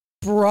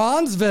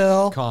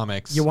Bronzeville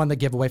Comics. You won the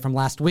giveaway from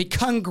last week.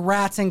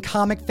 Congrats, and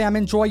Comic Fam,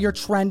 enjoy your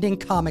trending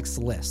comics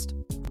list.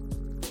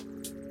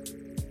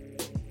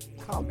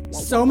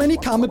 So many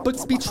comic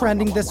books be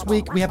trending this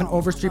week. We have an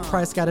Overstreet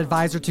Price Guide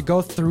advisor to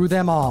go through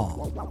them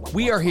all.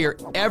 We are here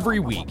every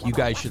week. You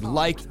guys should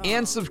like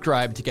and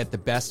subscribe to get the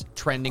best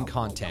trending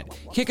content.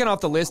 Kicking off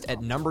the list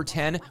at number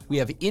 10, we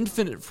have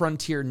Infinite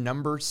Frontier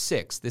number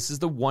 6. This is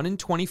the 1 in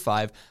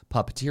 25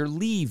 Puppeteer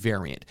Lee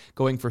variant,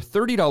 going for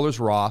 $30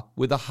 raw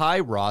with a high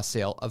raw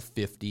sale of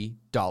 $50.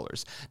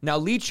 Now,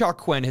 Lee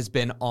Cha-Kwen has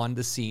been on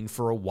the scene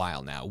for a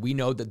while now. We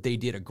know that they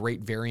did a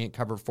great variant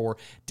cover for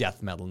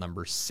Death Metal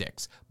number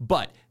 6.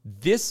 But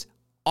this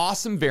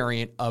awesome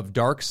variant of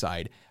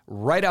Darkseid,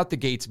 right out the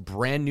gates,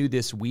 brand new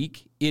this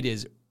week. It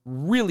is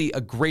really a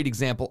great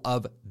example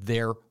of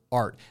their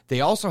art.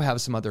 They also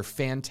have some other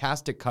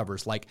fantastic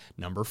covers, like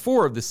number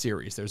 4 of the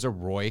series. There's a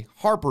Roy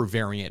Harper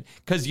variant,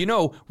 because you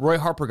know Roy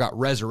Harper got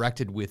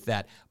resurrected with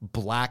that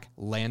Black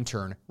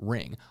Lantern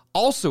ring.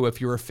 Also, if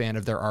you're a fan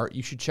of their art,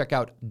 you should check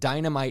out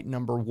Dynamite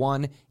number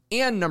 1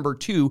 and number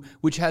 2,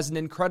 which has an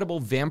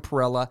incredible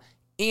Vampirella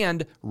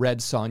and Red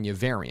Sonja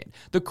variant.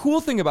 The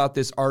cool thing about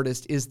this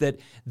artist is that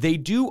they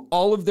do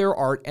all of their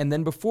art, and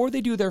then before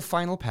they do their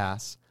final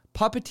pass,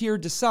 Puppeteer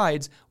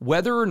decides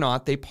whether or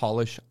not they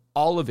polish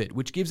all of it,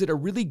 which gives it a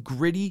really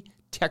gritty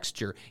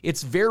texture.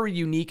 It's very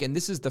unique, and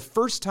this is the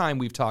first time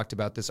we've talked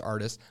about this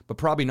artist, but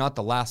probably not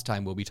the last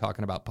time we'll be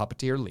talking about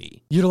Puppeteer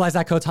Lee. Utilize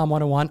that code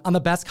TOM101 on the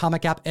best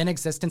comic app in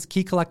existence,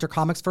 Key Collector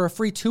Comics, for a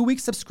free 2-week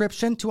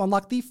subscription to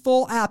unlock the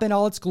full app in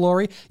all its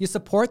glory. You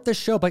support the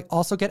show, but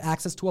also get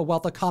access to a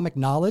wealth of comic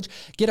knowledge,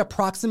 get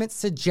approximate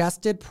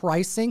suggested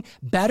pricing,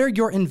 better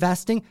your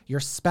investing, your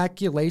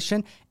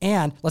speculation,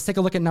 and let's take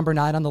a look at number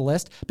 9 on the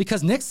list,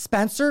 because Nick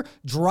Spencer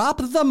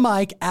dropped the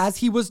mic as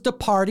he was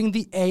departing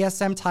the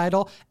ASM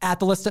title.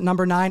 At the list at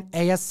number 9,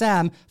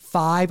 ASM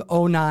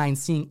 509,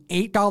 seeing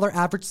 $8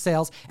 average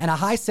sales and a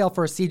high sale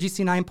for a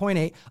CGC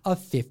 9.8 of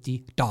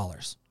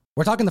 $50.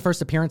 We're talking the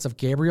first appearance of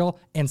Gabriel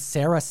and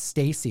Sarah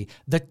Stacy,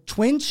 the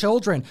twin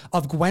children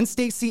of Gwen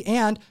Stacy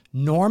and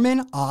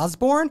Norman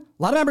Osborn.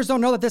 A lot of members don't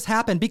know that this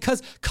happened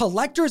because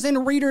collectors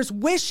and readers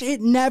wish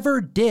it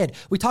never did.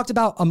 We talked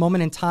about A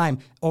Moment in Time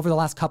over the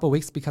last couple of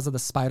weeks because of the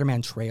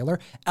Spider-Man trailer.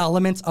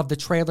 Elements of the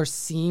trailer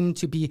seem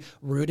to be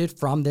rooted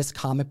from this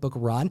comic book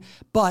run,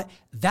 but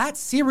that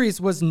series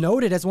was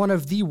noted as one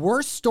of the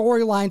worst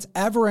storylines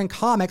ever in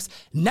comics,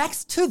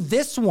 next to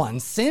this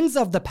one, Sins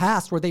of the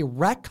Past, where they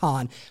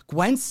retcon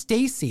Gwen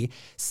Stacy,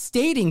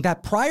 stating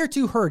that prior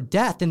to her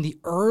death in the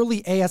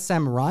early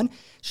ASM run,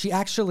 she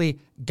actually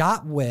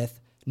got with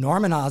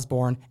Norman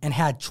Osborn and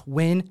had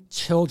twin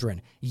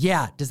children.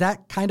 Yeah, does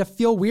that kind of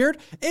feel weird?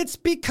 It's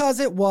because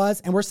it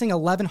was, and we're seeing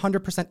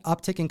 1,100%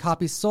 uptick in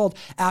copies sold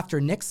after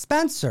Nick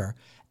Spencer,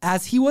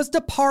 as he was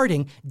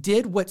departing,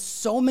 did what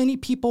so many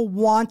people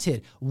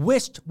wanted,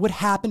 wished would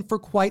happen for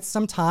quite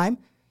some time.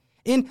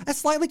 In a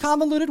slightly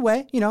convoluted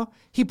way,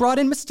 he brought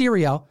in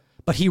Mysterio,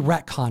 but he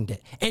retconned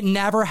it. It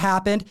never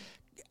happened.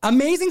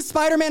 Amazing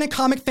Spider-Man and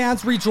comic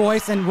fans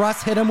rejoice, and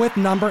Russ hit him with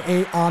number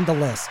 8 on the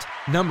list.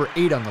 Number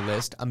 8 on the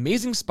list,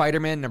 Amazing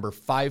Spider-Man number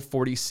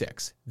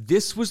 546.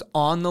 This was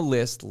on the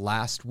list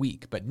last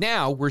week, but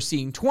now we're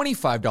seeing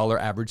 $25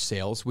 average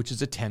sales, which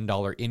is a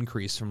 $10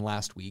 increase from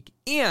last week,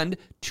 and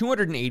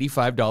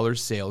 $285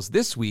 sales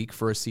this week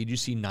for a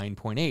CGC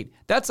 9.8.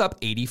 That's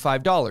up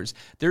 $85.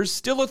 There's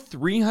still a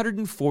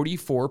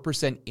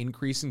 344%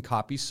 increase in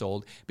copies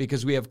sold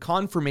because we have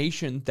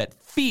confirmation that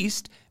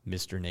Feast,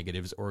 Mr.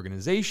 Negative's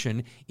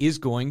organization, is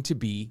going to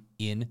be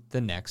in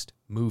the next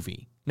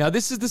movie. Now,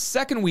 this is the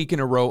second week in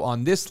a row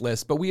on this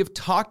list, but we have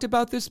talked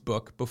about this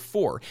book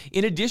before.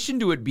 In addition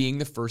to it being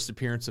the first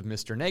appearance of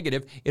Mr.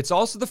 Negative, it's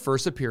also the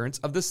first appearance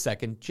of the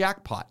second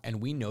Jackpot,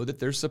 and we know that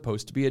there's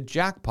supposed to be a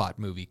Jackpot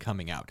movie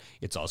coming out.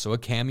 It's also a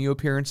cameo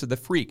appearance of the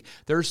Freak.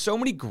 There are so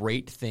many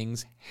great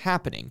things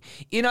happening.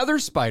 In other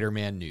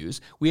Spider-Man news,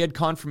 we had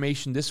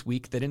confirmation this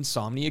week that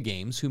Insomnia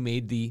Games, who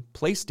made the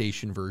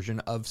PlayStation version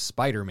of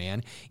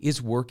Spider-Man,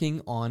 is working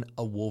on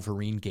a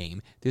Wolverine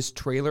game. This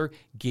trailer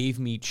gave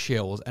me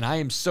chills, and I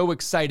am so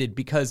excited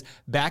because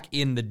back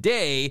in the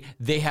day,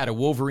 they had a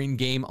Wolverine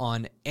game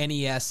on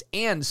NES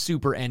and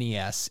Super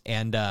NES,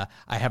 and I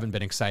haven't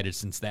been excited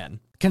since then.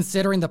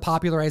 Considering the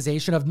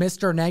popularization of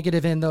Mr.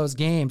 Negative in those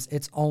games,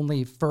 it's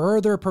only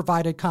further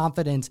provided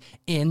confidence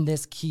in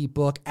this key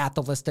book. At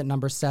the list at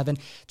number 7,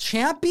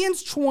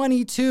 Champions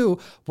 22.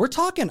 We're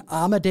talking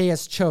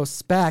Amadeus Cho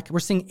spec. We're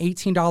seeing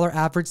 $18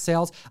 average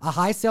sales, a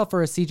high sale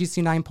for a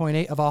CGC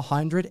 9.8 of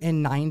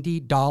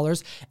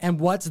 $190. And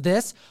what's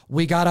this?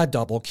 We got a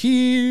double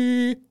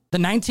key. The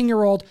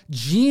 19-year-old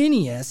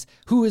genius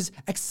who is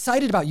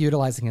excited about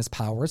utilizing his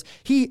powers.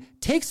 He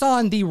takes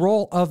on the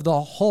role of the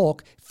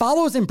Hulk,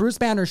 follows in Bruce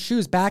Banner's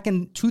shoes back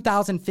in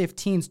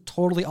 2015's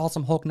Totally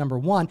Awesome Hulk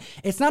 #1.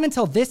 It's not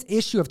until this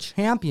issue of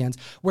Champions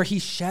where he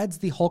sheds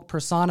the Hulk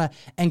persona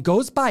and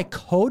goes by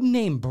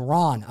codename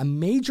Brawn, a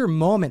major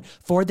moment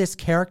for this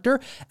character,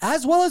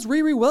 as well as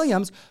Riri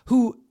Williams,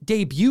 who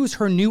debuts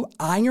her new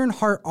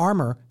Ironheart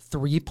armor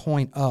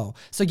 3.0.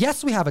 So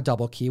yes, we have a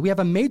double key. We have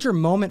a major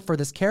moment for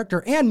this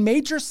character and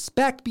major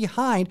spec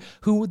behind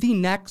who the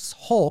next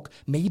Hulk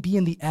may be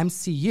in the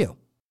MCU.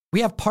 We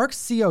have Park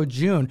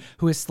Seo-joon,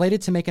 who is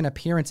slated to make an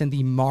appearance in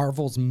the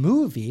Marvels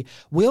movie.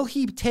 Will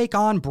he take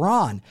on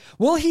Braun?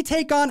 Will he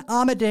take on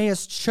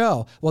Amadeus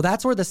Cho? Well,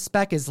 that's where the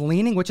spec is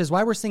leaning, which is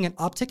why we're seeing an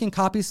uptick in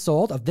copies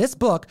sold of this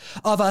book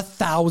of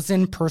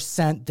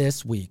 1,000%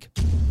 this week.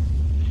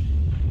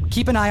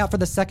 Keep an eye out for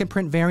the second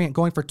print variant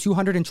going for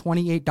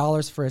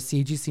 $228 for a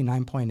CGC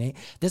 9.8.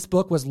 This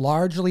book was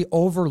largely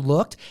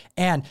overlooked,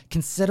 and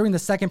considering the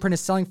second print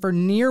is selling for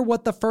near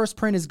what the first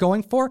print is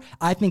going for,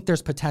 I think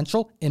there's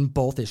potential in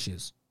both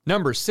issues.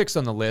 Number 6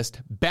 on the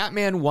list,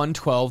 Batman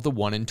 112, the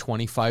 1 in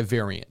 25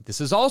 variant.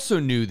 This is also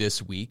new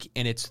this week,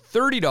 and it's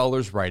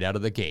 $30 right out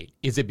of the gate.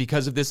 Is it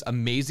because of this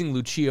amazing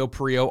Lucio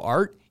Purio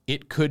art?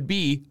 It could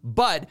be,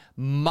 but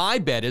my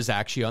bet is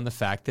actually on the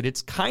fact that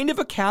it's kind of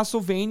a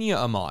Castlevania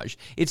homage.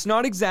 It's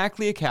not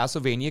exactly a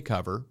Castlevania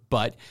cover,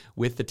 but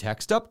with the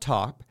text up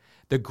top,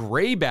 the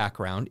gray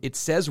background, it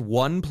says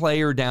one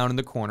player down in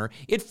the corner.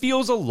 It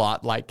feels a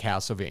lot like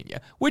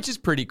Castlevania, which is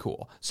pretty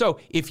cool. So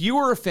if you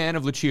are a fan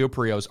of Lucio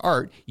Purio's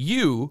art,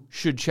 you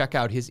should check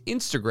out his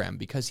Instagram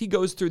because he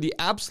goes through the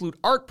absolute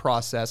art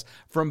process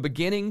from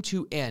beginning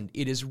to end.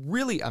 It is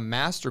really a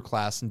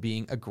masterclass in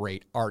being a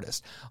great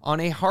artist. On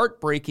a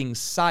heartbreaking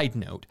side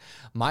note,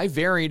 my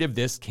variant of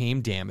this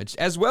came damaged,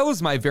 as well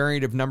as my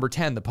variant of number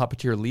 10, the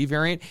Puppeteer Lee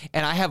variant,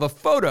 and I have a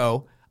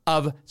photo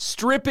of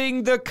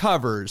stripping the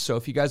covers. So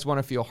if you guys want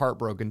to feel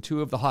heartbroken,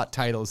 2 of the hot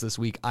titles this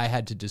week I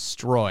had to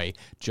destroy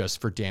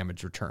just for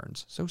damage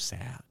returns. So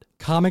sad.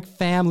 Comic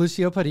fam,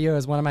 Lucio Purio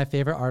is one of my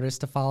favorite artists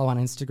to follow on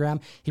Instagram.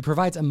 He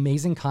provides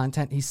amazing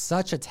content. He's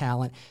such a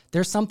talent.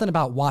 There's something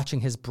about watching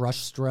his brush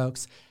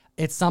strokes.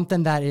 It's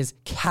something that is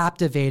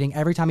captivating.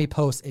 Every time he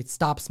posts, it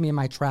stops me in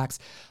my tracks.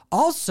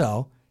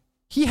 Also,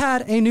 he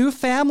had a new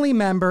family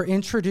member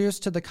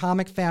introduced to the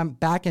comic fam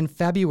back in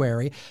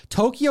February.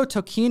 Tokyo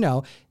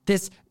Tokino,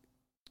 this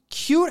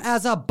cute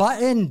as a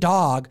button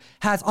dog,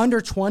 has under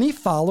 20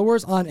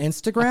 followers on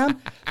Instagram.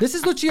 This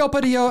is Lucio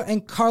Purio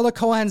and Carla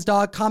Cohen's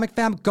dog, Comic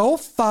Fam. Go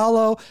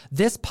follow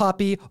this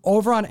puppy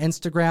over on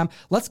Instagram.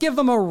 Let's give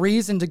them a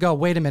reason to go,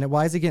 wait a minute,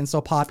 why is he getting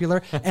so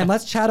popular? And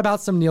let's chat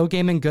about some Neil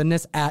Gaiman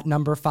goodness at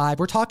number 5.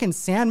 We're talking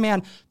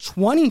Sandman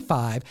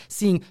 25,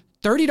 seeing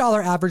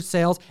 $30 average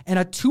sales and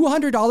a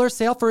 $200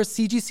 sale for a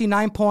CGC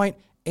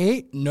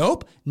 9.8.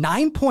 Nope,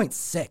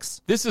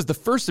 9.6. This is the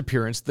first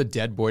appearance of the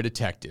Dead Boy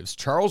detectives,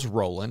 Charles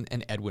Rowland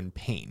and Edwin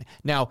Payne.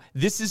 Now,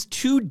 this is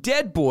 2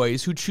 dead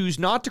boys who choose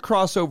not to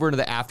cross over into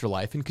the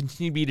afterlife and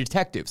continue to be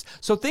detectives.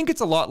 So think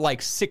it's a lot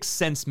like Sixth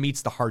Sense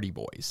meets the Hardy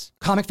Boys.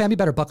 Comic fam, you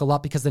better buckle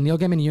up because the Neil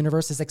Gaiman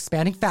universe is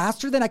expanding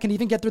faster than I can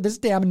even get through this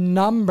damn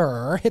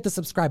number. Hit the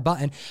subscribe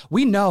button.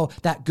 We know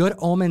that Good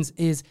Omens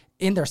is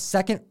in their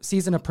second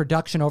season of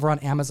production over on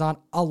Amazon,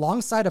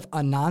 alongside of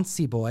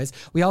Anansi Boys.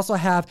 We also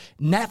have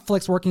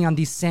Netflix working on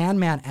the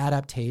Sandman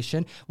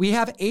adaptation. We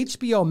have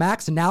HBO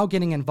Max now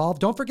getting involved.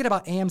 Don't forget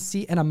about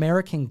AMC and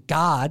American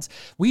Gods.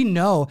 We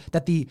know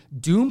that the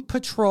Doom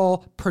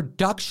Patrol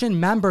production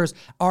members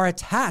are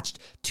attached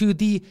to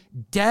the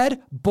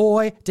Dead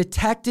Boy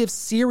Detective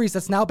series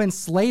that's now been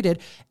slated,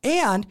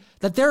 and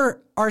that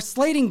there are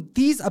slating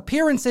these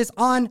appearances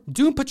on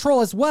Doom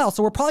Patrol as well.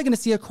 So we're probably going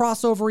to see a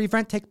crossover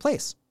event take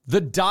place. The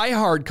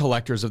diehard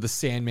collectors of the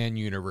Sandman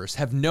universe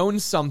have known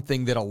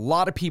something that a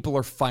lot of people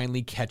are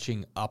finally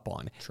catching up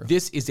on. True.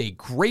 This is a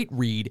great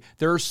read.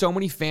 There are so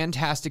many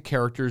fantastic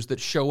characters that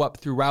show up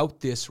throughout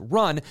this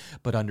run,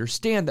 but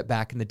understand that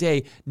back in the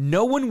day,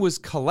 no one was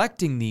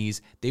collecting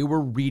these, they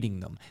were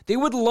reading them. They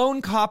would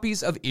loan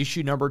copies of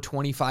issue number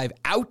 25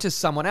 out to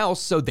someone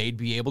else so they'd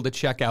be able to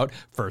check out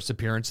first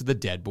appearance of the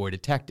Dead Boy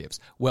detectives.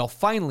 Well,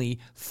 finally,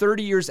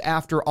 30 years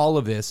after all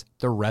of this,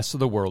 the rest of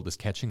the world is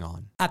catching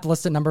on. At the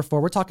list at number 4,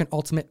 we're talking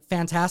Ultimate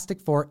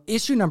Fantastic Four,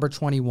 issue number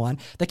 21,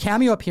 the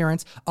cameo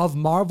appearance of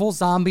Marvel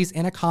Zombies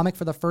in a comic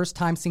for the first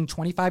time, seeing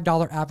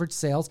 $25 average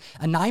sales,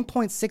 a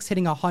 9.6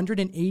 hitting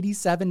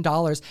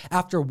 $187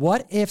 after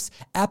What If's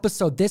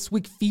episode this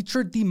week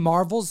featured the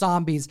Marvel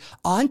Zombies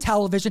on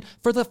television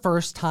for the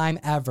first time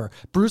ever.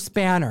 Bruce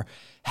Banner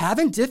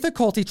having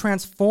difficulty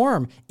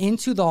transform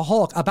into the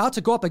Hulk, about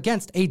to go up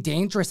against a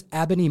dangerous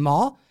Ebony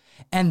Maw.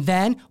 And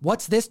then,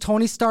 what's this?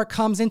 Tony Stark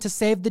comes in to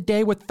save the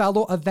day with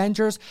fellow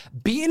Avengers,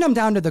 beating him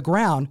down to the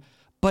ground,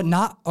 but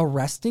not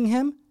arresting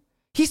him.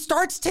 He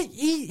starts to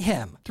eat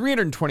him.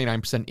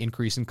 329%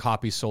 increase in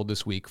copies sold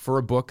this week for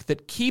a book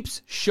that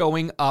keeps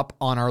showing up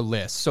on our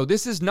list. So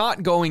this is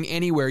not going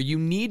anywhere. You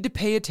need to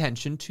pay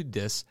attention to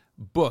this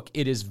book.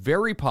 It is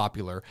very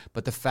popular,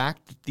 but the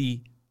fact that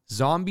the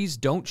zombies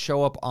don't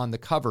show up on the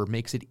cover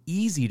makes it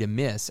easy to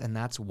miss, and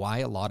that's why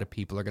a lot of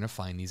people are going to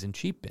find these in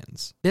cheap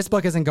bins. This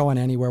book isn't going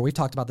anywhere. We've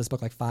talked about this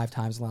book like 5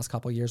 times in the last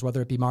couple of years,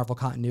 whether it be Marvel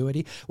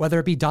continuity, whether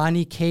it be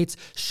Donny Cates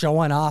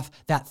showing off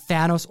that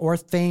Thanos or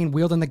Thane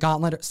wielding the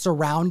gauntlet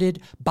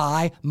surrounded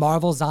by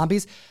Marvel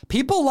zombies.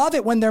 People love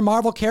it when their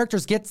Marvel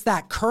characters gets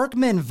that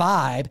Kirkman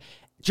vibe.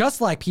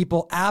 Just like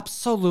people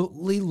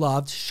absolutely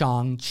loved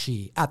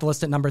Shang-Chi. At the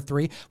list at number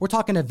 3, we're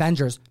talking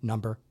Avengers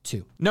number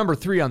 2. Number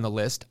 3 on the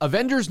list,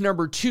 Avengers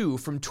number 2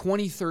 from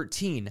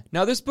 2013.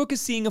 Now, this book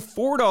is seeing a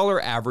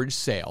 $4 average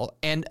sale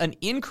and an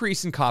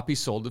increase in copies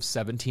sold of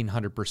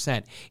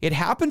 1,700%. It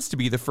happens to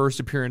be the first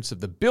appearance of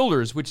the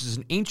Builders, which is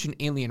an ancient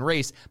alien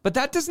race, but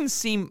that doesn't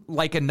seem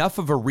like enough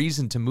of a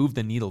reason to move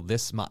the needle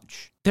this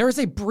much. There is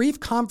a brief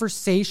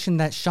conversation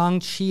that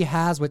Shang-Chi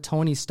has with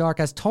Tony Stark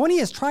as Tony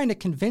is trying to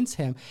convince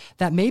him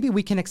that maybe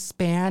we can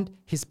expand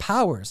his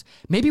powers,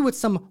 maybe with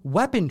some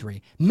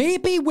weaponry,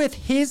 maybe with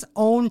his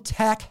own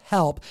tech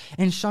help.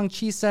 And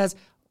Shang-Chi says,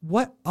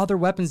 what other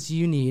weapons do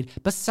you need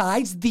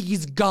besides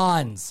these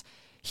guns?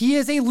 He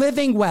is a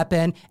living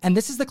weapon, and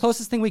this is the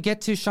closest thing we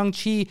get to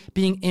Shang-Chi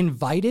being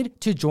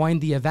invited to join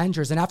the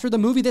Avengers. And after the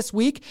movie this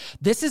week,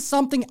 this is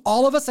something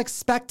all of us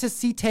expect to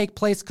see take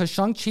place because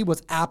Shang-Chi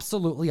was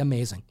absolutely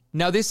amazing.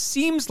 Now, this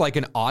seems like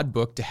an odd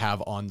book to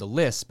have on the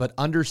list, but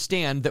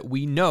understand that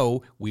we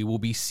know we will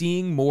be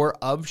seeing more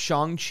of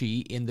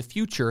Shang-Chi in the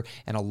future,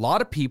 and a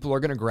lot of people are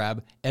going to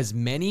grab as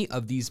many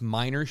of these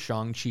minor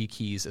Shang-Chi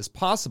keys as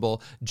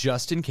possible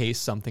just in case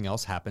something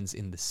else happens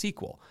in the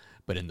sequel.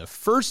 But in the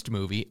first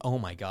movie, oh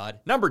my God,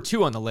 number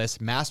 2 on the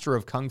list, Master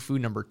of Kung Fu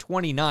number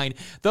 29,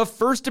 the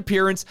first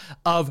appearance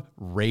of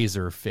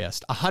Razor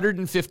Fist.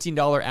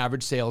 $115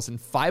 average sales and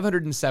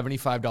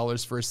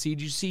 $575 for a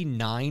CGC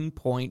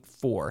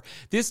 9.4.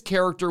 This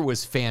character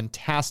was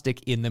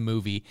fantastic in the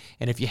movie,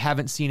 and if you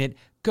haven't seen it,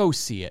 go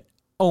see it.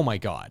 Oh my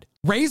God.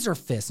 Razor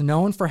Fist,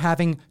 known for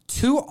having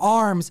 2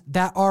 arms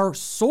that are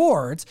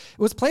swords, it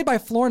was played by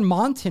Florent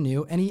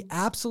Montagu, and he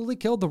absolutely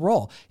killed the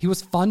role. He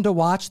was fun to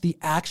watch. The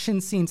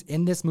action scenes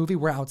in this movie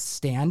were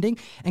outstanding,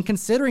 and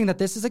considering that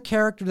this is a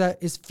character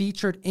that is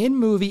featured in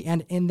movie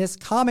and in this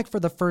comic for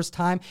the first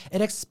time,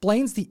 it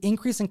explains the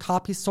increase in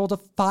copies sold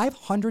of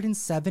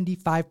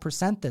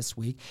 575% this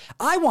week.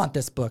 I want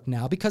this book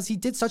now because he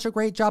did such a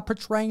great job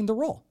portraying the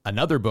role.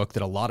 Another book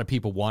that a lot of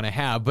people want to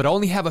have, but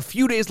only have a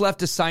few days left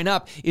to sign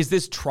up, is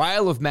this Trial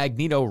of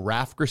Magneto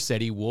Ralph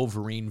Grassetti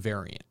Wolverine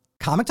variant.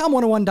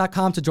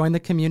 ComicTom101.com to join the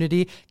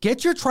community.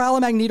 Get your Trial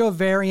of Magneto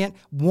variant,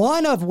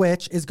 one of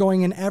which is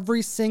going in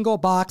every single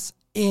box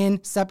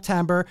in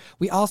September.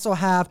 We also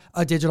have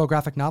a digital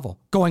graphic novel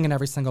going in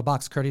every single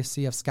box,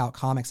 courtesy of Scout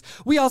Comics.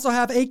 We also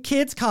have a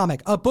kids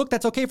comic, a book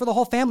that's okay for the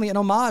whole family, an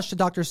homage to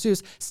Dr.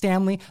 Seuss,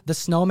 Stanley the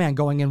Snowman,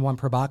 going in 1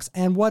 per box.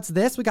 And what's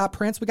this? We got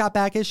prints, we got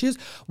back issues.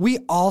 We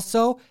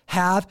also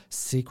have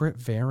secret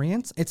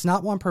variants. It's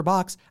not 1 per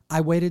box. I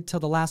waited till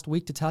the last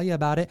week to tell you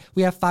about it.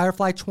 We have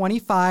Firefly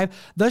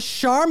 25, the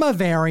Sharma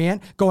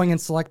variant going in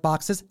select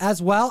boxes,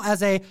 as well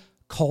as a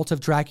Cult of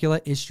Dracula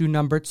issue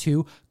number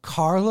 2,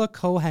 Carla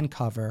Cohen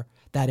cover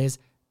that is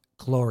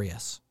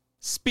glorious.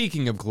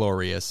 Speaking of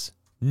glorious,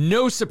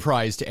 no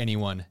surprise to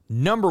anyone,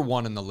 number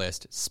 1 on the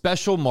list,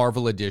 Special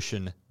Marvel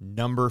Edition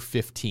number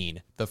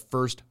 15, the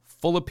first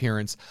full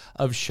appearance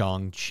of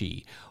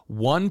Shang-Chi.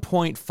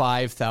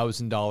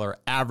 $1,500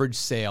 average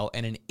sale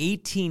and an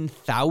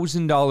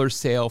 $18,000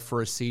 sale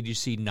for a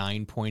CGC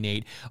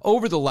 9.8.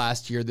 Over the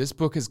last year, this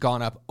book has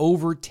gone up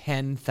over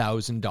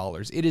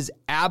 $10,000. It is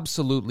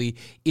absolutely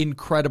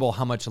incredible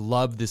how much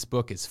love this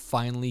book is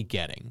finally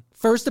getting.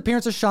 First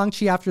appearance of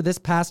Shang-Chi after this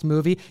past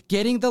movie,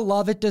 getting the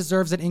love it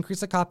deserves, an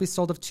increase of copies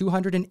sold of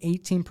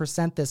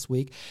 218% this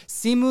week.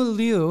 Simu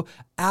Liu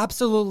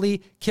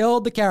absolutely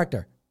killed the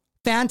character.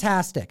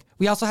 Fantastic.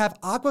 We also have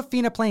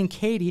Awkwafina playing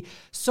Katie.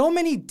 So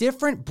many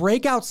different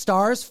breakout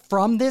stars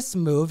from this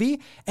movie,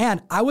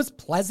 and I was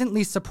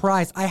pleasantly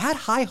surprised. I had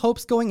high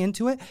hopes going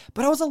into it,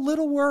 but I was a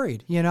little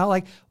worried,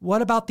 like,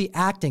 what about the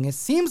acting? It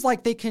seems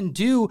like they can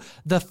do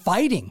the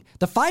fighting.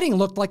 The fighting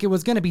looked like it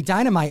was going to be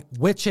dynamite,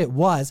 which it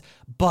was,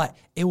 but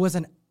it was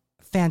an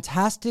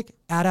fantastic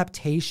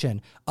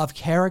adaptation of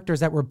characters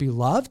that were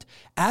beloved,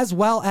 as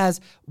well as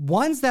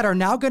ones that are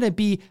now going to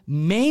be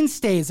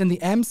mainstays in the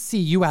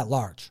MCU at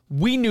large.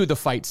 We knew the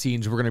fight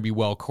scenes were going to be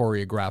well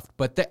choreographed,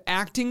 but the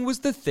acting was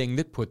the thing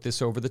that put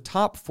this over the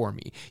top for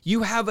me.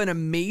 You have an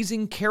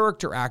amazing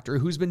character actor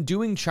who's been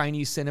doing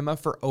Chinese cinema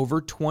for over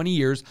 20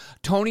 years,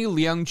 Tony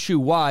Leung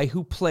Chiu-Wai,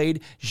 who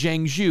played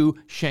Zhang Zhu,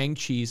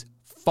 Shang-Chi's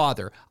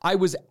father. I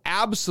was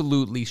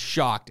absolutely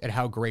shocked at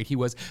how great he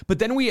was. But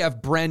then we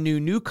have brand new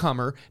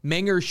newcomer,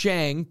 Meng'er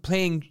Zhang,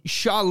 playing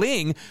Xia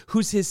Ling,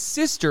 who's his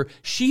sister.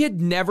 She had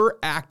never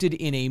acted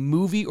in a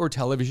movie or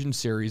television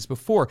series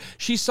before.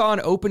 She saw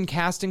an open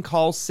casting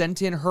call,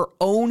 sent in her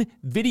own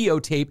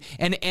videotape,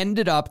 and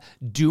ended up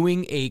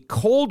doing a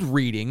cold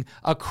reading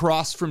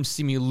across from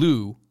Simu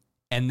Liu.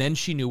 And then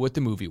she knew what the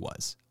movie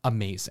was.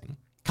 Amazing.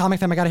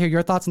 Comic fam, I got to hear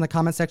your thoughts in the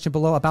comment section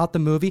below about the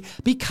movie.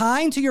 Be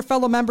kind to your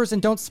fellow members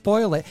and don't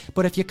spoil it.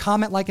 But if you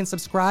comment, like, and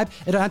subscribe,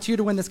 it'll enter you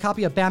to win this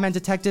copy of Batman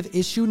Detective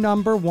issue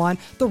number 1,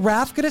 the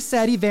Ralph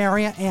Grassetti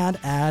variant, and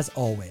as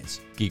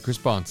always, geek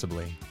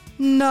responsibly.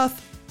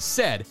 Nuff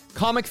said,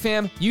 Comic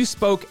Fam, you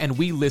spoke and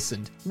we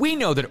listened. We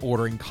know that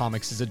ordering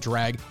comics is a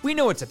drag. We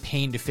know it's a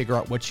pain to figure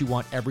out what you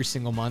want every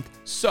single month.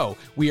 So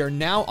we are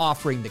now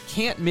offering the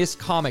Can't Miss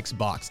Comics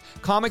box.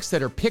 Comics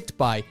that are picked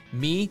by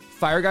me,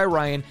 Fire Guy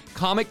Ryan,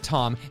 Comic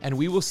Tom, and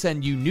we will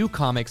send you new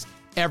comics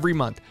every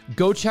month.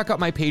 Go check out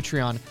my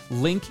Patreon,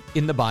 link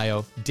in the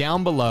bio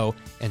down below,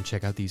 and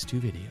check out these 2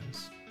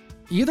 videos.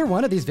 Either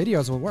one of these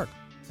videos will work.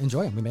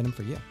 Enjoy them. We made them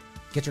for you.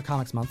 Get your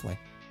comics monthly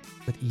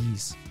with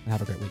ease and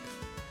have a great week.